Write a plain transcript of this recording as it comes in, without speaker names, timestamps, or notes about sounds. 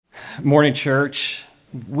Morning, church.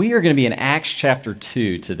 We are going to be in Acts chapter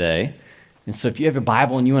 2 today. And so if you have a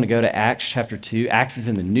Bible and you want to go to Acts chapter 2, Acts is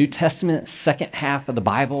in the New Testament, second half of the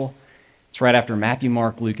Bible. It's right after Matthew,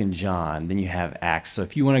 Mark, Luke, and John. Then you have Acts. So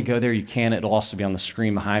if you want to go there, you can. It'll also be on the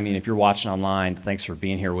screen behind me. And if you're watching online, thanks for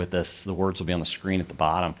being here with us. The words will be on the screen at the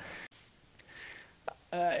bottom.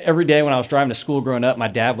 Every day when I was driving to school growing up, my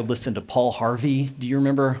dad would listen to Paul Harvey. Do you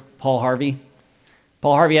remember Paul Harvey?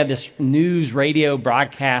 Paul Harvey had this news radio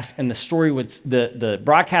broadcast, and the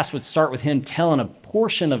broadcast would start with him telling a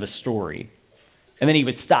portion of a story. And then he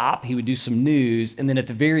would stop, he would do some news, and then at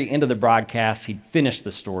the very end of the broadcast, he'd finish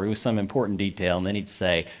the story with some important detail, and then he'd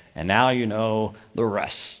say, and now you know the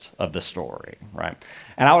rest of the story, right?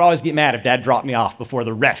 And I would always get mad if Dad dropped me off before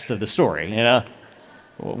the rest of the story, you know?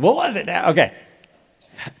 What was it now? Okay.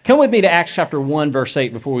 Come with me to Acts chapter 1, verse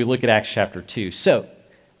 8 before we look at Acts chapter 2. So,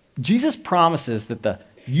 Jesus promises that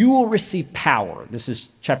you will receive power. This is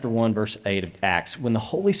chapter 1, verse 8 of Acts. When the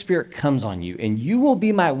Holy Spirit comes on you, and you will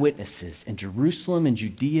be my witnesses in Jerusalem and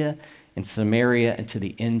Judea and Samaria and to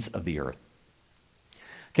the ends of the earth.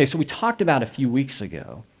 Okay, so we talked about a few weeks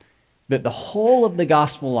ago that the whole of the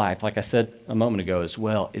gospel life, like I said a moment ago as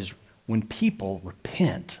well, is when people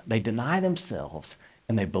repent, they deny themselves,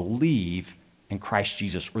 and they believe in Christ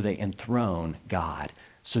Jesus, or they enthrone God.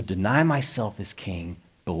 So deny myself as king,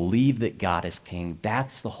 believe that God is king.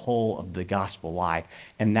 That's the whole of the gospel life.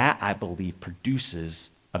 And that, I believe,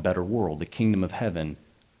 produces a better world, the kingdom of heaven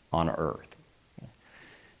on earth.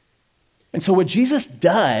 And so what Jesus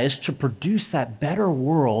does to produce that better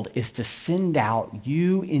world is to send out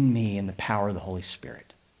you and me in the power of the Holy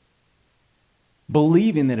Spirit.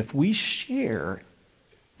 Believing that if we share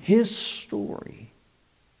his story,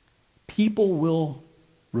 people will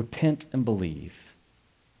repent and believe,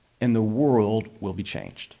 and the world will be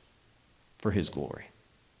changed for his glory.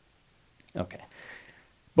 Okay.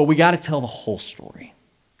 But we got to tell the whole story.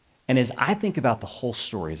 And as I think about the whole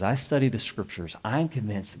story, as I study the scriptures, I'm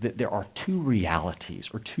convinced that there are two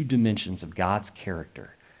realities or two dimensions of God's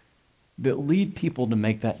character that lead people to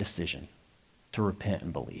make that decision to repent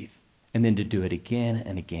and believe, and then to do it again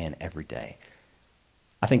and again every day.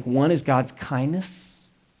 I think one is God's kindness,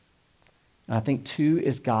 and I think two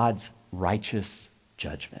is God's righteous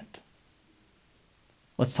judgment.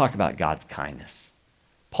 Let's talk about God's kindness.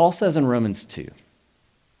 Paul says in Romans 2,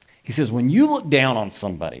 he says, when you look down on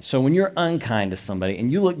somebody, so when you're unkind to somebody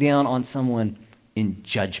and you look down on someone in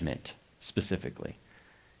judgment specifically,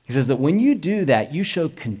 he says that when you do that, you show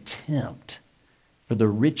contempt for the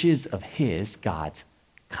riches of God's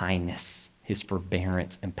kindness, his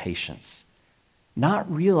forbearance and patience,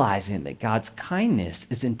 not realizing that God's kindness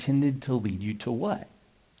is intended to lead you to what?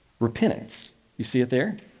 Repentance. You see it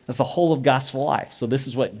there? That's the whole of gospel life. So this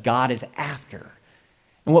is what God is after.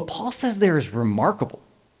 And what Paul says there is remarkable.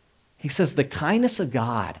 He says the kindness of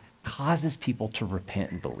God causes people to repent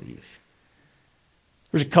and believe.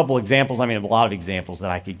 There's a couple examples, a lot of examples that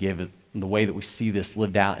I could give in the way that we see this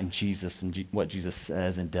lived out in Jesus and what Jesus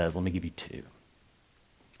says and does. Let me give you two.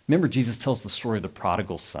 Remember, Jesus tells the story of the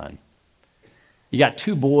prodigal son. You got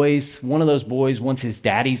two boys. One of those boys wants his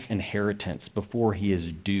daddy's inheritance before he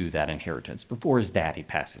is due that inheritance, before his daddy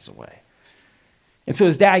passes away. And so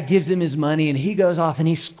his dad gives him his money, and he goes off and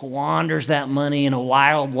he squanders that money in a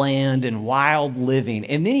wild land and wild living.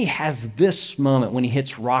 And then he has this moment when he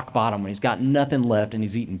hits rock bottom, when he's got nothing left and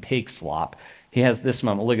he's eating pig slop. He has this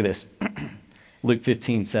moment. Look at this. Luke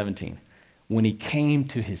 15:17. When he came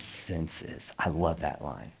to his senses. I love that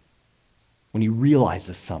line. When he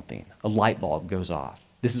realizes something, a light bulb goes off.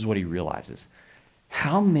 This is what he realizes.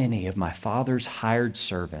 How many of my father's hired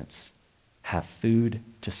servants have food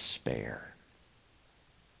to spare?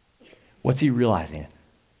 What's he realizing?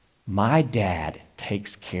 My dad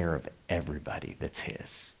takes care of everybody that's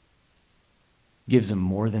his. Gives them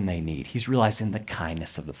more than they need. He's realizing the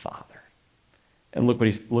kindness of the Father. And look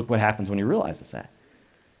what happens when he realizes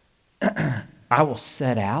that. I will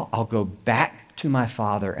set out, I'll go back to my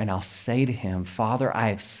father, and I'll say to him, Father, I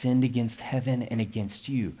have sinned against heaven and against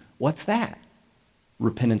you. What's that?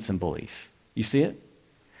 Repentance and belief. You see it?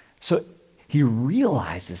 So he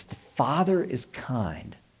realizes the Father is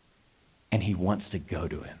kind, and he wants to go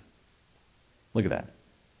to him. Look at that.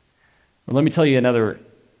 Well, let me tell you another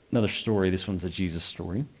story. This one's a Jesus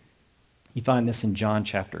story. You find this in John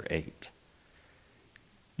chapter 8.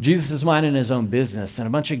 Jesus is minding his own business, and a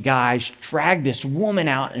bunch of guys drag this woman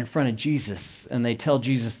out in front of Jesus, and they tell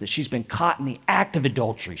Jesus that she's been caught in the act of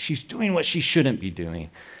adultery. She's doing what she shouldn't be doing.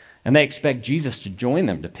 And they expect Jesus to join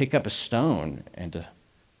them, to pick up a stone and to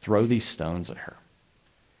throw these stones at her.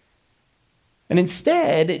 And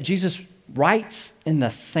instead, Jesus writes in the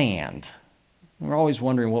sand We're always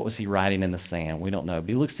wondering, what was he writing in the sand? We don't know. But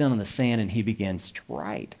he looks down in the sand and he begins to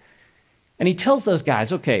write. And he tells those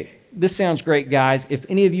guys, okay, this sounds great, guys. If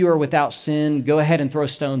any of you are without sin, go ahead and throw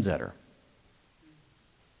stones at her.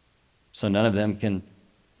 So none of them can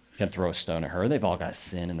throw a stone at her. They've all got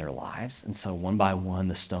sin in their lives. And so one by one,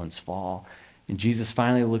 the stones fall. And Jesus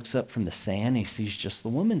finally looks up from the sand and he sees just the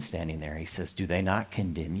woman standing there. He says, do they not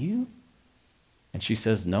condemn you? And she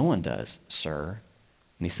says, no one does, sir.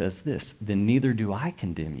 And he says this, then neither do I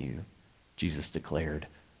condemn you. Jesus declared,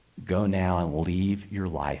 go now and leave your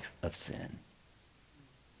life of sin.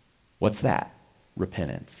 What's that?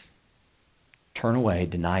 Repentance. Turn away,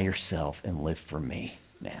 deny yourself, and live for me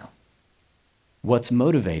now. What's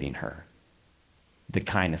motivating her? The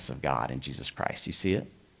kindness of God in Jesus Christ. You see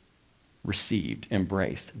it? Received,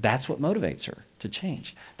 embraced. That's what motivates her to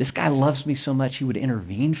change. This guy loves me so much he would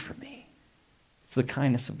intervene for me. It's the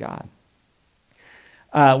kindness of God.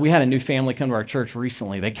 We had a new family come to our church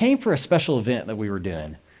recently. They came for a special event that we were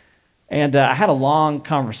doing. And I had a long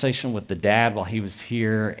conversation with the dad while he was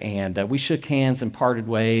here, and we shook hands and parted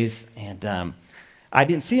ways. And I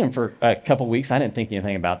didn't see him for a couple weeks. I didn't think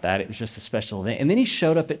anything about that. It was just a special event. And then he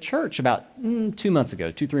showed up at church about 3 months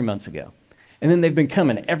ago. And then they've been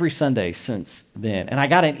coming every Sunday since then. And I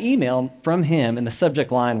got an email from him, and the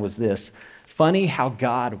subject line was this, funny how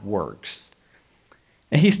God works.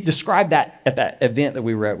 And he described that at that event that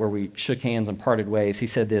we were at where we shook hands and parted ways. He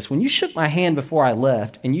said this, when you shook my hand before I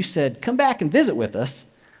left and you said, come back and visit with us,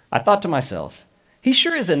 I thought to myself, he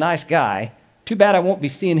sure is a nice guy. Too bad I won't be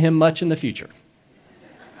seeing him much in the future.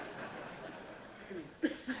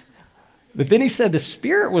 But then he said the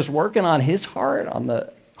Spirit was working on his heart, on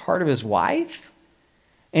the heart of his wife.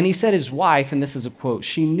 And he said his wife, and this is a quote,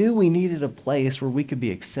 she knew we needed a place where we could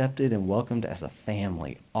be accepted and welcomed as a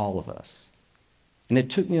family, all of us. And it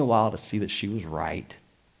took me a while to see that she was right.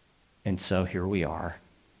 And so here we are.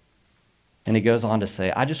 And he goes on to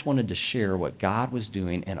say, I just wanted to share what God was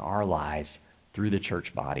doing in our lives through the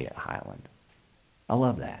church body at Highland. I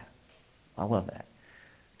love that. I love that.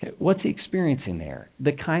 Okay, what's he experiencing there?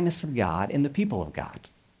 The kindness of God and the people of God.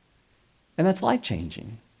 And that's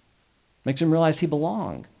life-changing. Makes him realize he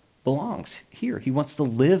belongs here. He wants to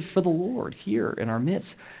live for the Lord here in our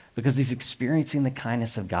midst because he's experiencing the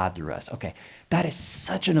kindness of God through us. Okay, that is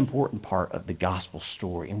such an important part of the gospel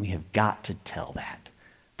story, and we have got to tell that,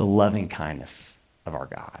 the loving kindness of our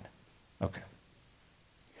God. Okay.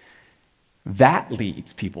 That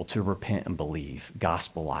leads people to repent and believe,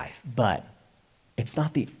 gospel life, but it's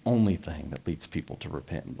not the only thing that leads people to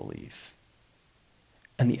repent and believe.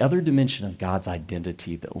 And the other dimension of God's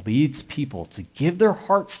identity that leads people to give their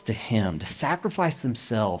hearts to him, to sacrifice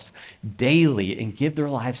themselves daily and give their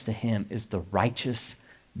lives to him is the righteous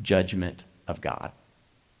judgment of God.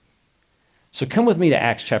 So come with me to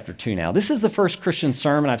Acts chapter 2 now. This is the first Christian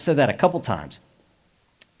sermon. I've said that a couple times.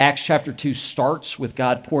 Acts chapter 2 starts with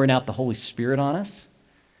God pouring out the Holy Spirit on us.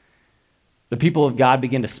 The people of God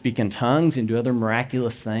begin to speak in tongues and do other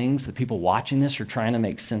miraculous things. The people watching this are trying to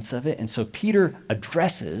make sense of it. And so Peter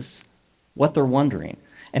addresses what they're wondering.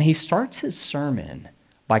 And he starts his sermon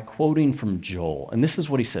by quoting from Joel. And this is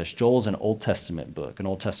what he says. Joel is an Old Testament book, an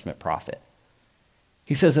Old Testament prophet.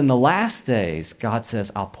 He says, in the last days, God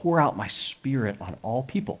says, I'll pour out my Spirit on all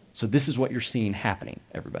people. So this is what you're seeing happening,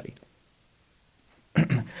 everybody.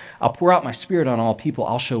 I'll pour out my Spirit on all people.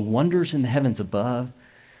 I'll show wonders in the heavens above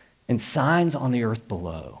and signs on the earth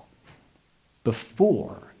below,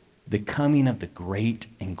 before the coming of the great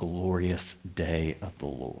and glorious day of the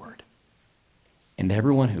Lord. And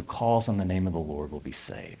everyone who calls on the name of the Lord will be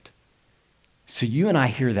saved. So you and I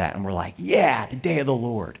hear that and we're like, yeah, the day of the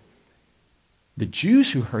Lord. The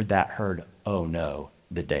Jews who heard that heard, oh no,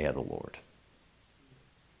 the day of the Lord.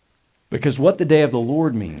 Because what the day of the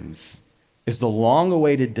Lord means is the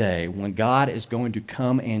long-awaited day when God is going to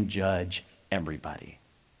come and judge everybody.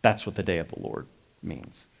 That's what the day of the Lord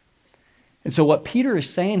means. And so what Peter is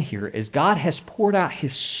saying here is God has poured out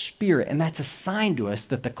his Spirit, and that's a sign to us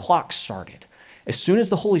that the clock started. As soon as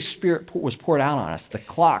the Holy Spirit was poured out on us, the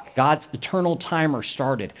clock, God's eternal timer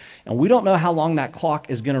started. And we don't know how long that clock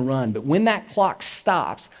is going to run, but when that clock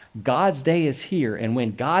stops, God's day is here. And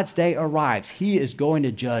when God's day arrives, he is going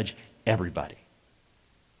to judge everybody.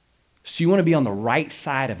 So you want to be on the right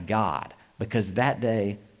side of God because that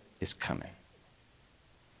day is coming.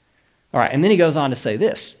 All right, and then he goes on to say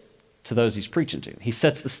this to those he's preaching to. He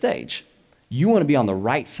sets the stage. You want to be on the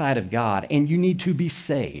right side of God, and you need to be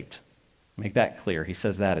saved. Make that clear. He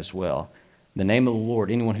says that as well. The name of the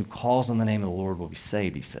Lord, anyone who calls on the name of the Lord will be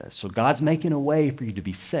saved, he says. So God's making a way for you to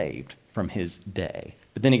be saved from his day.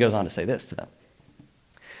 But then he goes on to say this to them.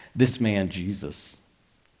 This man, Jesus,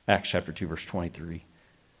 Acts chapter 2, verse 23.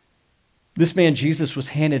 This man, Jesus, was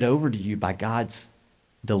handed over to you by God's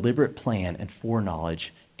deliberate plan and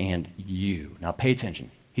foreknowledge, and you. Now pay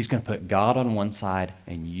attention. He's going to put God on one side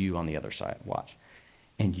and you on the other side. Watch.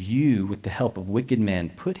 And you, with the help of wicked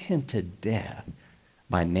men, put him to death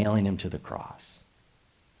by nailing him to the cross.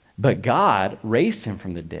 But God raised him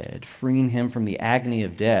from the dead, freeing him from the agony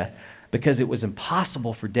of death, because it was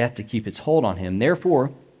impossible for death to keep its hold on him.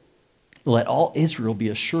 Therefore, let all Israel be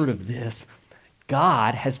assured of this: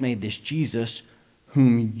 God has made this Jesus,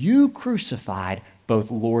 whom you crucified,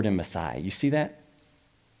 both Lord and Messiah. You see that?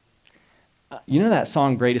 You know that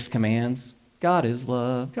song, Greatest Commands? God is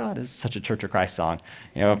love. God is such a Church of Christ song.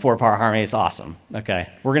 You know, 4-part harmony. It's awesome. Okay.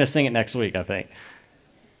 We're going to sing it next week, I think.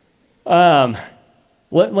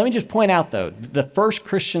 Let me just point out, though, the first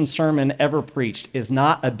Christian sermon ever preached is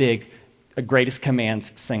not a Greatest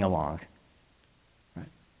Commands sing-along. Right?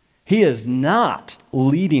 He is not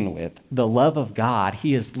leading with the love of God.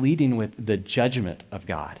 He is leading with the judgment of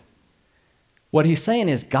God. What he's saying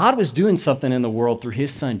is God was doing something in the world through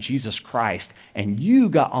his son, Jesus Christ, and you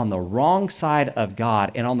got on the wrong side of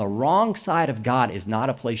God, and on the wrong side of God is not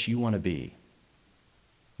a place you want to be.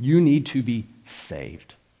 You need to be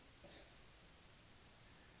saved.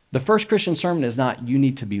 The first Christian sermon is not, you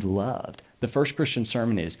need to be loved. The first Christian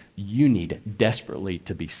sermon is, you need desperately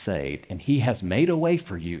to be saved, and he has made a way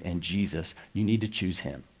for you in Jesus. You need to choose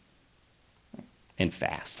him. And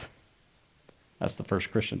fast. That's the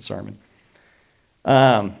first Christian sermon.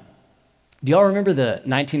 Do y'all remember the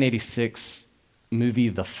 1986 movie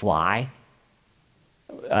The Fly?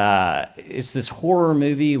 It's this horror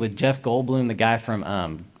movie with Jeff Goldblum, the guy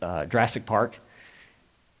from Jurassic Park.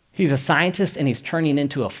 He's a scientist and he's turning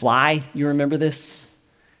into a fly. You remember this?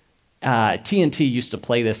 TNT used to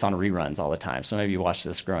play this on reruns all the time, so maybe you watched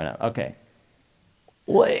this growing up. Okay.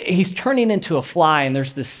 Well, he's turning into a fly, and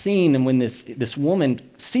there's this scene, and when this woman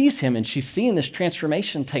sees him, and she's seeing this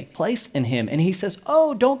transformation take place in him, and he says,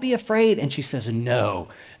 "Oh, don't be afraid." And she says, "No,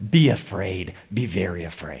 be afraid, be very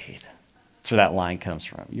afraid." That's where that line comes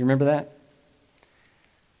from. You remember that?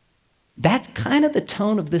 That's kind of the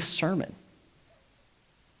tone of this sermon.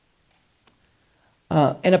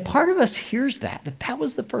 And a part of us hears that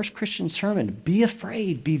was the first Christian sermon. Be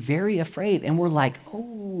afraid, be very afraid. And we're like,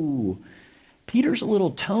 oh, Peter's a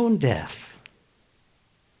little tone deaf.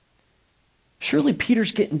 Surely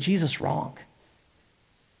Peter's getting Jesus wrong.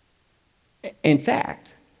 In fact,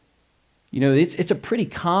 you know, it's a pretty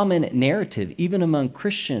common narrative, even among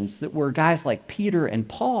Christians, that where guys like Peter and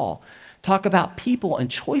Paul talk about people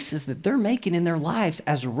and choices that they're making in their lives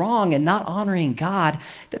as wrong and not honoring God,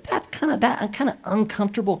 that kind of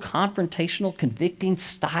uncomfortable, confrontational, convicting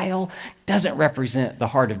style doesn't represent the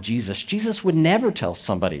heart of Jesus. Jesus would never tell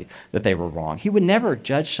somebody that they were wrong. He would never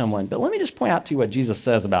judge someone. But let me just point out to you what Jesus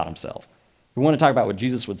says about himself. We want to talk about what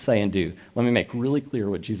Jesus would say and do. Let me make really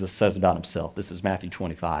clear what Jesus says about himself. This is Matthew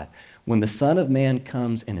 25. When the Son of Man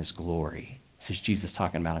comes in his glory, this is Jesus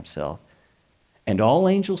talking about himself, and all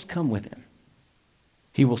angels come with him,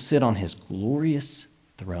 he will sit on his glorious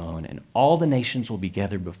throne, and all the nations will be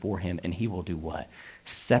gathered before him, and he will do what?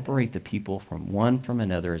 Separate the people from one from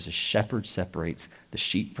another as a shepherd separates the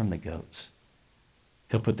sheep from the goats.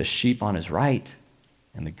 He'll put the sheep on his right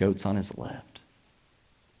and the goats on his left.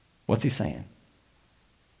 What's he saying?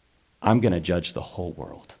 I'm going to judge the whole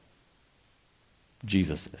world.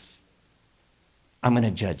 Jesus is. I'm going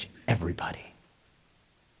to judge everybody.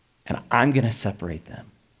 And I'm going to separate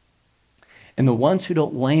them. And the ones who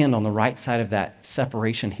don't land on the right side of that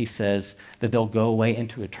separation, he says that they'll go away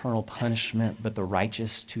into eternal punishment, but the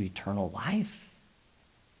righteous to eternal life.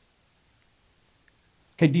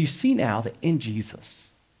 Okay, do you see now that in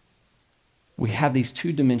Jesus, we have these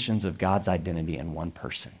two dimensions of God's identity in one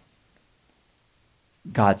person?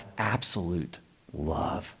 God's absolute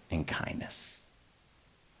love and kindness,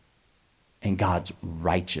 and God's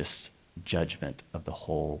righteous judgment of the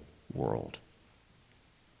whole world.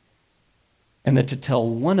 And that to tell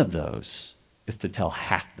one of those is to tell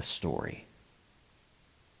half the story.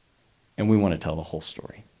 And we want to tell the whole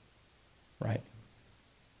story, right?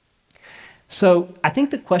 So I think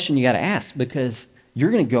the question you got to ask, because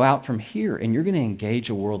you're going to go out from here and you're going to engage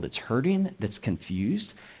a world that's hurting, that's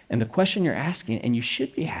confused, and the question you're asking, and you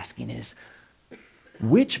should be asking, is,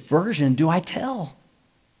 which version do I tell?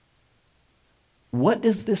 What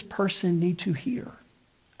does this person need to hear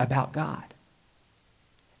about God?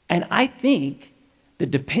 And I think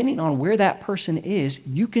that depending on where that person is,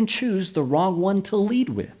 you can choose the wrong one to lead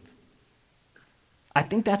with. I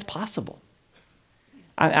think that's possible.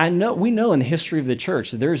 We know in the history of the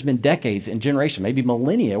church that there's been decades and generations, maybe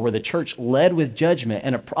millennia, where the church led with judgment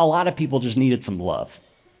and a lot of people just needed some love.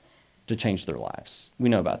 to change their lives. We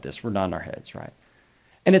know about this. We're nodding our heads, right?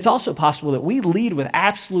 And it's also possible that we lead with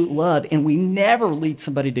absolute love and we never lead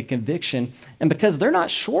somebody to conviction. And because they're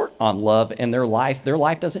not short on love in their life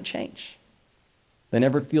doesn't change. They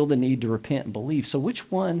never feel the need to repent and believe. So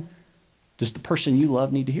which one does the person you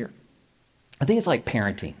love need to hear? I think it's like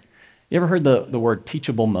parenting. You ever heard the word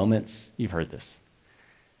teachable moments? You've heard this.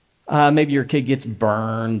 Maybe your kid gets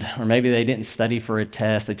burned, or maybe they didn't study for a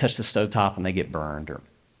test. They touch the stovetop and they get burned. Or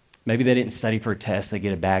maybe they didn't study for a test, they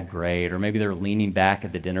get a bad grade. Or maybe they're leaning back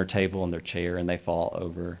at the dinner table in their chair and they fall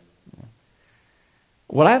over.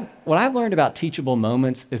 What I've learned about teachable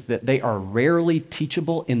moments is that they are rarely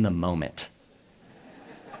teachable in the moment.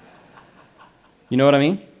 You know what I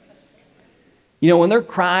mean? You know, when they're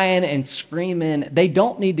crying and screaming, they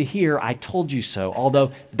don't need to hear, "I told you so,"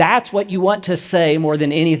 although that's what you want to say more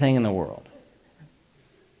than anything in the world.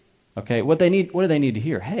 Okay, what do they need to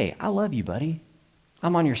hear? "Hey, I love you, buddy.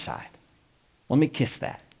 I'm on your side. Let me kiss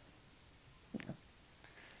that."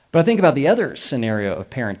 But I think about the other scenario of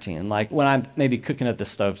parenting, like when I'm maybe cooking at the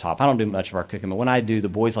stovetop. I don't do much of our cooking, but when I do, the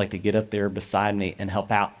boys like to get up there beside me and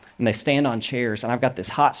help out. And they stand on chairs, and I've got this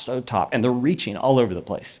hot stovetop, and they're reaching all over the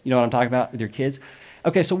place. You know what I'm talking about with your kids?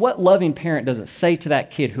 Okay, so what loving parent doesn't say to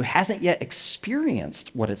that kid who hasn't yet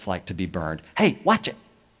experienced what it's like to be burned? "Hey, watch it.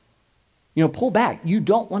 You know, pull back. You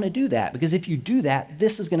don't want to do that, because if you do that,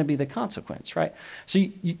 this is going to be the consequence," right? So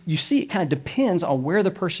you see, it kind of depends on where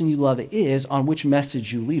the person you love is, on which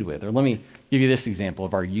message you lead with. Or let me give you this example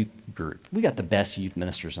of our youth group. We got the best youth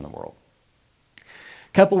ministers in the world.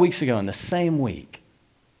 A couple weeks ago, in the same week,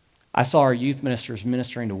 I saw our youth ministers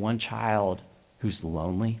ministering to one child who's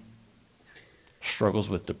lonely, struggles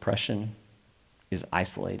with depression, is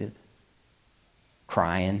isolated,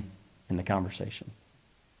 crying in the conversation.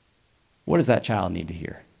 What does that child need to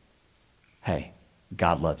hear? "Hey,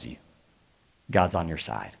 God loves you. God's on your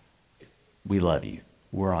side. We love you.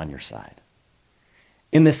 We're on your side."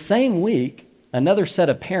 In the same week, another set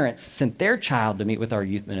of parents sent their child to meet with our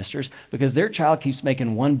youth ministers because their child keeps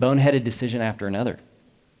making one boneheaded decision after another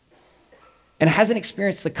and hasn't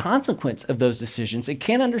experienced the consequence of those decisions and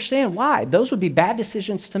can't understand why. Those would be bad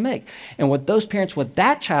decisions to make. And what those parents want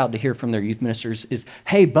that child to hear from their youth ministers is,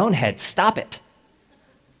 "Hey, bonehead, stop it.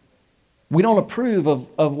 We don't approve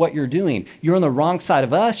of what you're doing. You're on the wrong side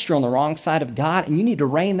of us, you're on the wrong side of God, and you need to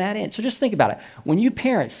rein that in." So just think about it. When you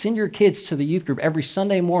parents send your kids to the youth group every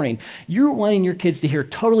Sunday morning, you're wanting your kids to hear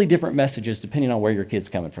totally different messages depending on where your kid's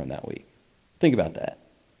coming from that week. Think about that.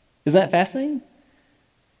 Isn't that fascinating?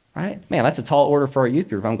 Right? Man, that's a tall order for our youth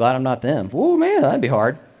group. I'm glad I'm not them. Oh, man, that'd be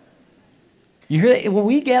hard. You hear that? When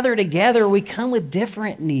we gather together, we come with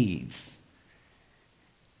different needs.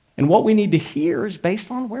 And what we need to hear is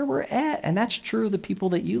based on where we're at. And that's true of the people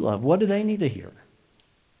that you love. What do they need to hear?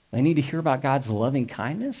 They need to hear about God's loving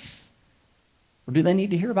kindness? Or do they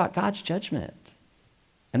need to hear about God's judgment?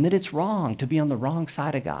 And that it's wrong to be on the wrong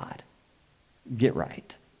side of God. Get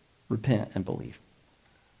right. Repent and believe.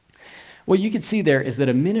 What you can see there is that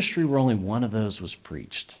a ministry where only one of those was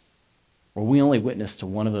preached, or we only witnessed to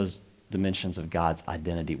one of those dimensions of God's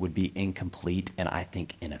identity, would be incomplete and I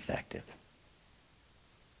think ineffective.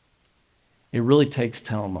 It really takes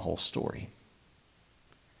telling the whole story.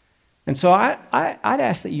 And so I'd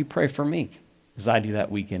ask that you pray for me, as I do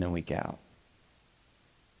that week in and week out.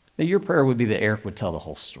 That your prayer would be that Eric would tell the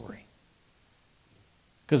whole story.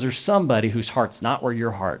 Because there's somebody whose heart's not where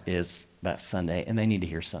your heart is that Sunday, and they need to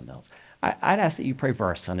hear something else. I'd ask that you pray for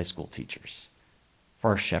our Sunday school teachers,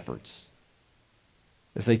 for our shepherds.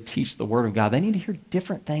 As they teach the Word of God, they need to hear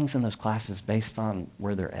different things in those classes based on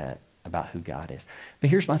where they're at about who God is.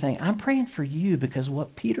 But here's my thing. I'm praying for you because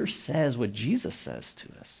what Peter says, what Jesus says to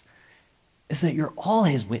us, is that you're all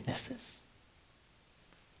his witnesses.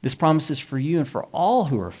 This promise is for you and for all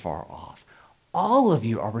who are far off. All of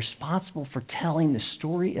you are responsible for telling the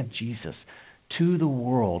story of Jesus to the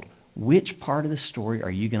world. Which part of the story are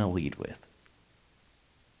you going to lead with?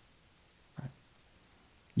 Right.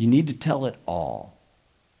 You need to tell it all.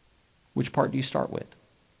 Which part do you start with?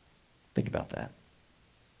 Think about that.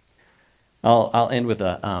 I'll end with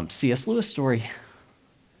a C.S. Lewis story.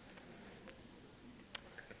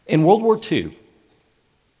 In World War II,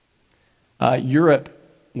 Europe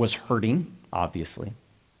was hurting, obviously.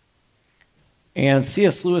 And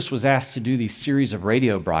C.S. Lewis was asked to do these series of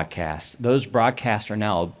radio broadcasts. Those broadcasts are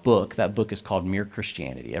now a book. That book is called Mere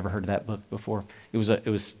Christianity. Ever heard of that book before? It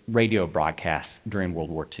was radio broadcasts during World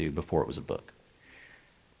War II before it was a book.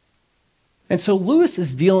 And so Lewis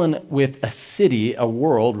is dealing with a city, a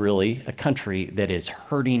world really, a country that is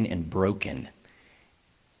hurting and broken.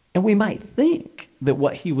 And we might think that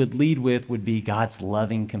what he would lead with would be God's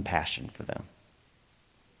loving compassion for them.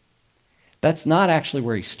 That's not actually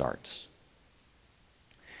where he starts.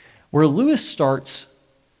 Where Lewis starts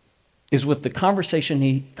is with the conversation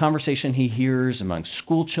he hears among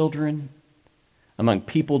school children, among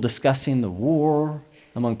people discussing the war,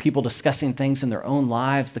 among people discussing things in their own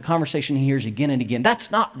lives. The conversation he hears again and again,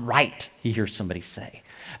 that's not right, he hears somebody say.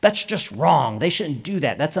 That's just wrong. They shouldn't do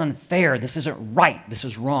that. That's unfair. This isn't right. This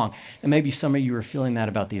is wrong. And maybe some of you are feeling that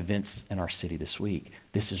about the events in our city this week.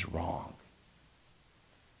 This is wrong.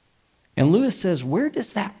 And Lewis says, where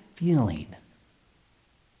does that feeling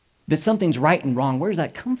that something's right and wrong, where does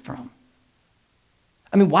that come from?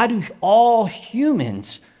 I mean, why do all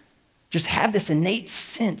humans just have this innate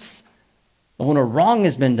sense of when a wrong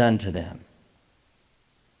has been done to them?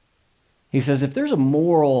 He says, if there's a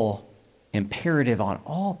moral imperative on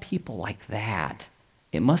all people like that,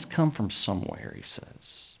 it must come from somewhere, he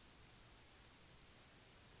says.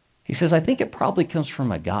 He says, I think it probably comes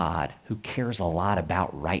from a God who cares a lot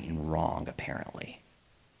about right and wrong, apparently.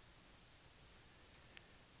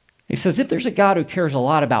 He says, if there's a God who cares a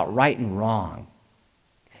lot about right and wrong,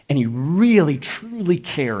 and he really, truly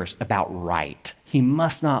cares about right, he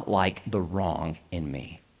must not like the wrong in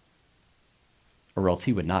me, or else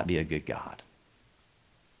he would not be a good God.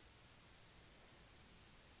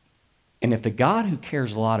 And if the God who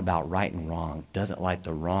cares a lot about right and wrong doesn't like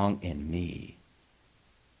the wrong in me,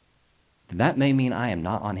 then that may mean I am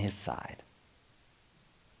not on his side.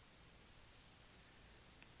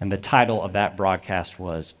 And the title of that broadcast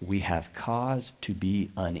was, We Have Cause to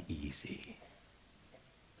Be Uneasy.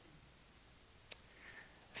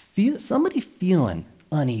 Somebody feeling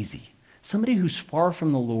uneasy, somebody who's far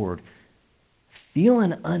from the Lord,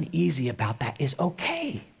 feeling uneasy about that is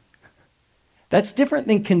okay. That's different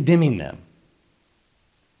than condemning them,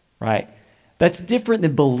 right? That's different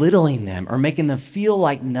than belittling them or making them feel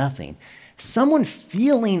like nothing. Someone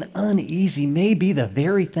feeling uneasy may be the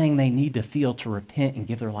very thing they need to feel to repent and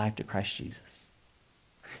give their life to Christ Jesus.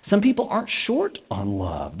 Some people aren't short on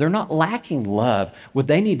love. They're not lacking love. What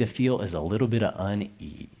they need to feel is a little bit of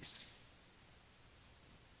unease.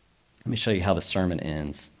 Let me show you how the sermon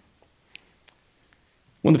ends.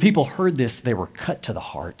 When the people heard this, they were cut to the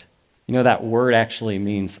heart. You know, that word actually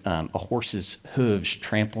means a horse's hooves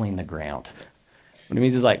trampling the ground. What it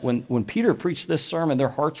means is like when Peter preached this sermon, their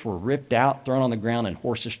hearts were ripped out, thrown on the ground, and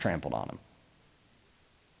horses trampled on them.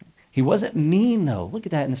 He wasn't mean, though. Look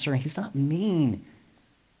at that in the sermon. He's not mean.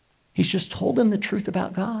 He's just told them the truth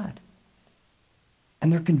about God. And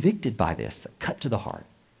they're convicted by this, cut to the heart.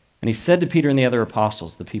 And he said to Peter and the other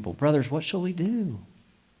apostles, the people, brothers, what shall we do?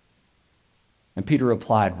 And Peter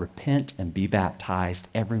replied, repent and be baptized,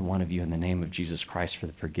 every one of you, in the name of Jesus Christ for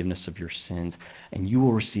the forgiveness of your sins, and you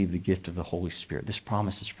will receive the gift of the Holy Spirit. This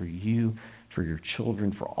promise is for you, for your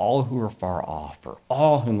children, for all who are far off, for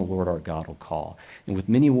all whom the Lord our God will call. And with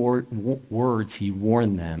many words he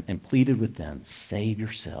warned them and pleaded with them, save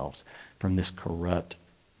yourselves from this corrupt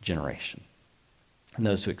generation. And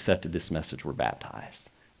those who accepted this message were baptized,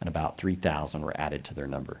 and about 3,000 were added to their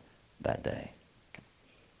number that day.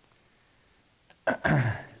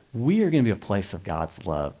 We are going to be a place of God's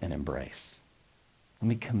love and embrace. Let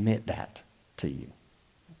me commit that to you.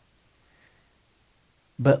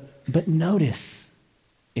 But notice,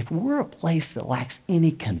 if we're a place that lacks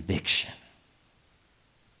any conviction,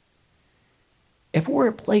 if we're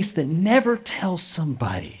a place that never tells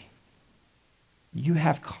somebody, you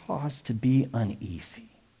have cause to be uneasy,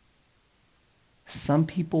 some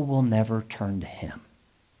people will never turn to him.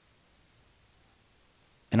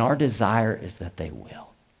 And our desire is that they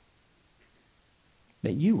will.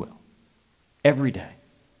 That you will. Every day.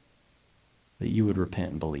 That you would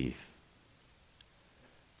repent and believe.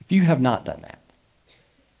 If you have not done that,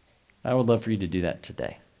 I would love for you to do that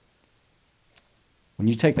today. When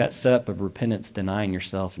you take that step of repentance, denying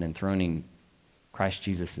yourself and enthroning Christ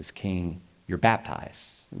Jesus as King, you're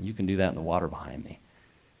baptized. And you can do that in the water behind me.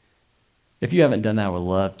 If you haven't done that, I would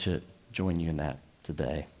love to join you in that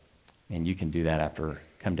today. And you can do that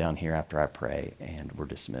come down here after I pray, and we're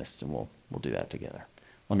dismissed, and we'll do that together.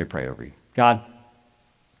 Let me pray over you. God,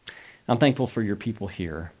 I'm thankful for your people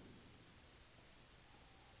here.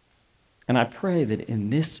 And I pray that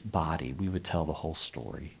in this body we would tell the whole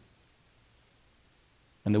story.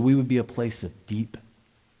 And that we would be a place of deep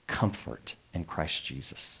comfort in Christ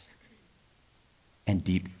Jesus. And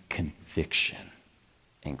deep conviction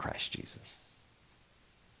in Christ Jesus.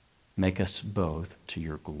 Make us both to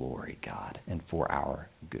your glory, God, and for our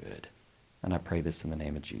good. And I pray this in the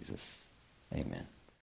name of Jesus. Amen.